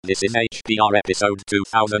This is HPR episode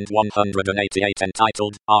 2188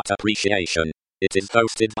 entitled Art Appreciation. It is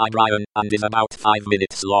hosted by Brian and is about 5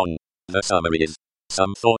 minutes long. The summary is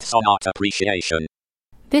some thoughts on art appreciation.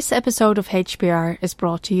 This episode of HPR is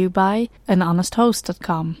brought to you by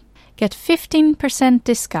anhonesthost.com. Get 15%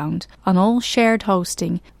 discount on all shared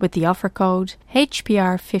hosting with the offer code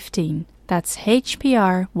HPR15. That's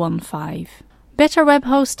HPR15. Better web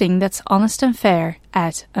hosting that's honest and fair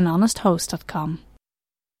at anhonesthost.com.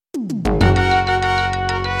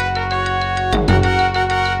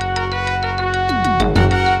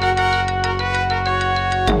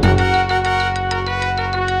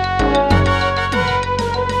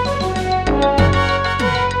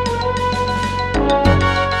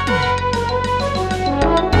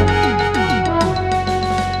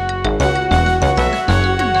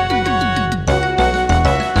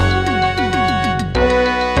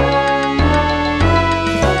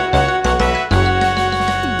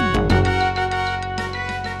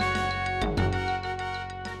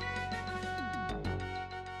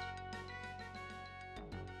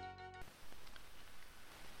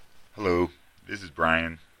 Hello, this is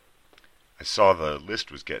Brian. I saw the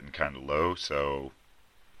list was getting kind of low, so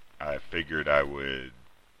I figured I would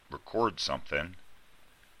record something.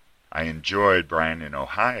 I enjoyed Brian in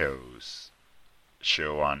Ohio's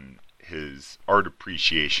show on his art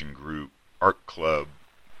appreciation group, art club,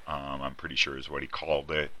 I'm pretty sure is what he called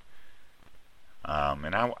it.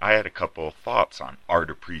 And I had a couple of thoughts on art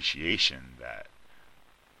appreciation that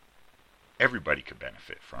everybody could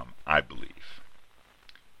benefit from, I believe.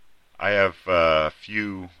 I have a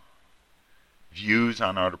few views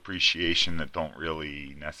on art appreciation that don't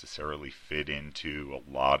really necessarily fit into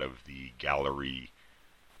a lot of the gallery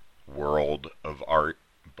world of art,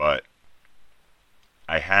 but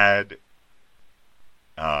I had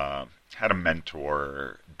a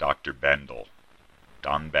mentor, Dr.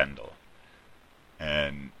 Don Bendel,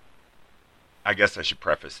 and I guess I should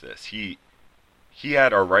preface this. He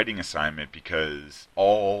had our writing assignment because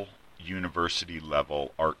all university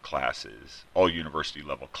level classes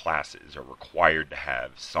are required to have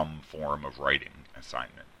some form of writing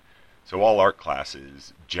assignment. So all art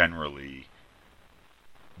classes generally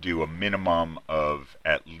do a minimum of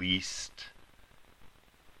at least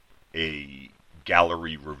a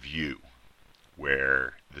gallery review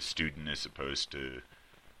where the student is supposed to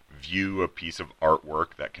view a piece of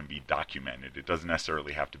artwork that can be documented. It doesn't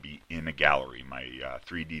necessarily have to be in a gallery. My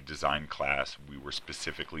 3D design class, we were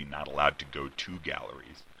specifically not allowed to go to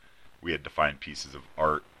galleries. We had to find pieces of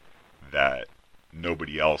art that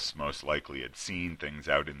nobody else most likely had seen, things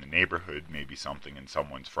out in the neighborhood, maybe something in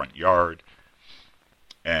someone's front yard,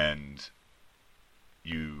 and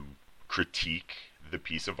you critique the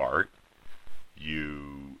piece of art.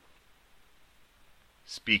 You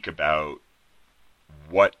speak about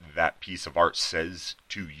what that piece of art says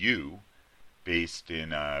to you based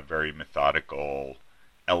in a very methodical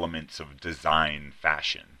elements of design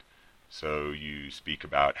fashion. So you speak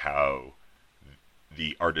about how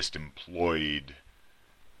the artist employed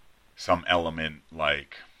some element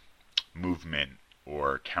like movement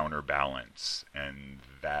or counterbalance, and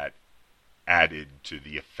that added to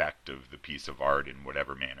the effect of the piece of art in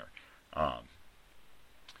whatever manner.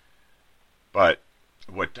 But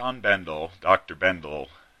what Dr. Bendel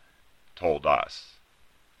told us,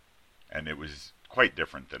 and it was quite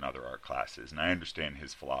different than other art classes, and I understand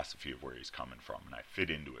his philosophy of where he's coming from, and I fit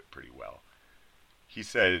into it pretty well. He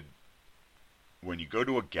said, when you go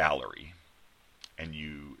to a gallery and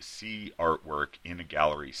you see artwork in a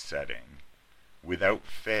gallery setting, without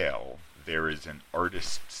fail, there is an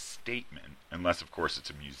artist's statement, unless of course it's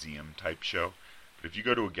a museum type show. But if you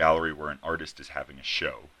go to a gallery where an artist is having a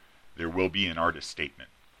show, there will be an artist statement.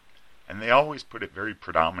 And they always put it very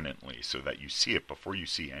predominantly so that you see it before you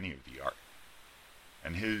see any of the art.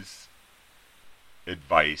 And his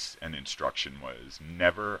advice and instruction was,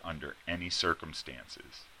 never under any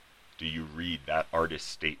circumstances do you read that artist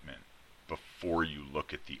statement before you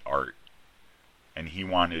look at the art. And he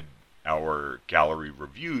wanted our gallery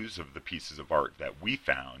reviews of the pieces of art that we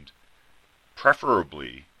found,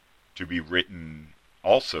 preferably to be written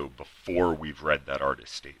also before we've read that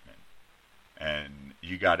artist statement. And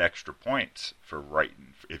you got extra points for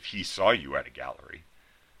writing, if he saw you at a gallery,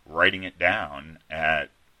 writing it down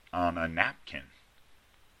on a napkin.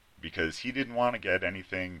 Because he didn't want to get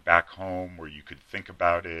anything back home where you could think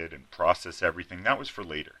about it and process everything. That was for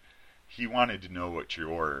later. He wanted to know what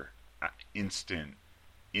your instant,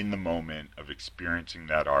 in the moment of experiencing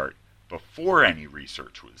that art before any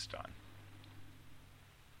research was done.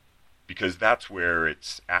 Because that's where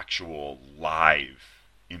its actual live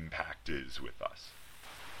impact is with us.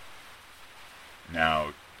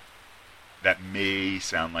 Now, that may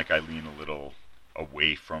sound like I lean a little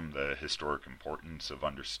away from the historic importance of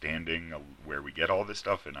understanding where we get all this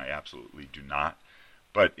stuff, and I absolutely do not.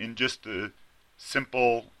 But in just the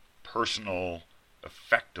simple, personal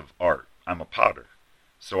effect of art, I'm a potter.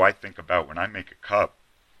 So I think about when I make a cup,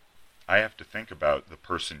 I have to think about the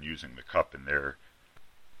person using the cup and their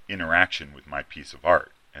interaction with my piece of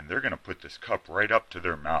art. And they're going to put this cup right up to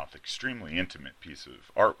their mouth, extremely intimate piece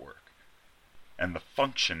of artwork. And the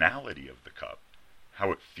functionality of the cup,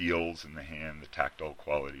 how it feels in the hand, the tactile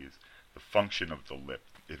qualities, the function of the lip,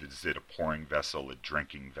 is it a pouring vessel, a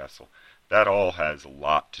drinking vessel, that all has a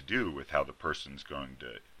lot to do with how the person's going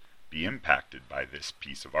to be impacted by this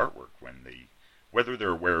piece of artwork whether they're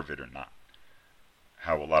aware of it or not.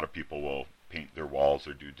 How a lot of people will paint their walls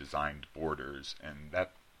or do designed borders, and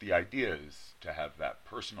that the idea is to have that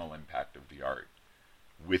personal impact of the art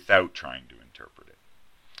without trying to interpret it.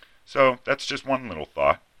 So that's just one little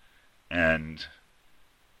thought, and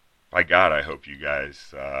by God, I hope you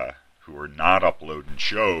guys who are not uploading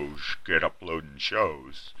shows get uploading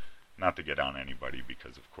shows. Not to get on anybody,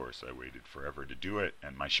 because of course I waited forever to do it,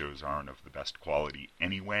 and my shows aren't of the best quality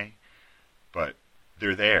anyway, but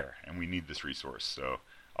they're there, and we need this resource, so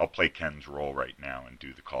I'll play Ken's role right now and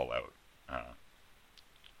do the call out.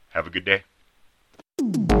 Have a good day.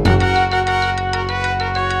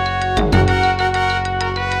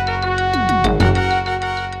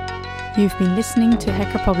 You've been listening to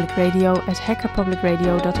Hacker Public Radio at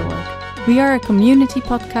hackerpublicradio.org. We are a community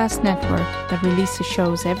podcast network that releases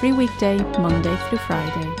shows every weekday, Monday through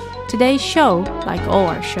Friday. Today's show, like all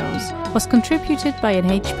our shows, was contributed by an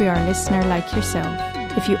HPR listener like yourself.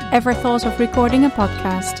 If you ever thought of recording a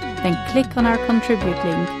podcast, then click on our contribute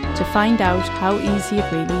link to find out how easy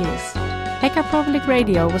it really is. Hacker Public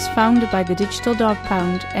Radio was founded by the Digital Dog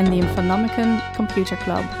Pound and the Infonomicon Computer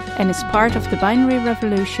Club and is part of the binary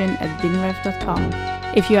revolution at binrev.com.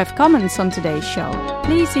 If you have comments on today's show,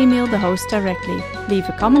 please email the host directly, leave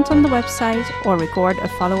a comment on the website, or record a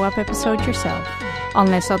follow-up episode yourself.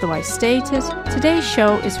 Unless otherwise stated, today's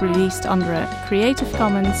show is released under a Creative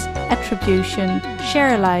Commons Attribution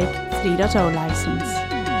Share Alike 3.0 license.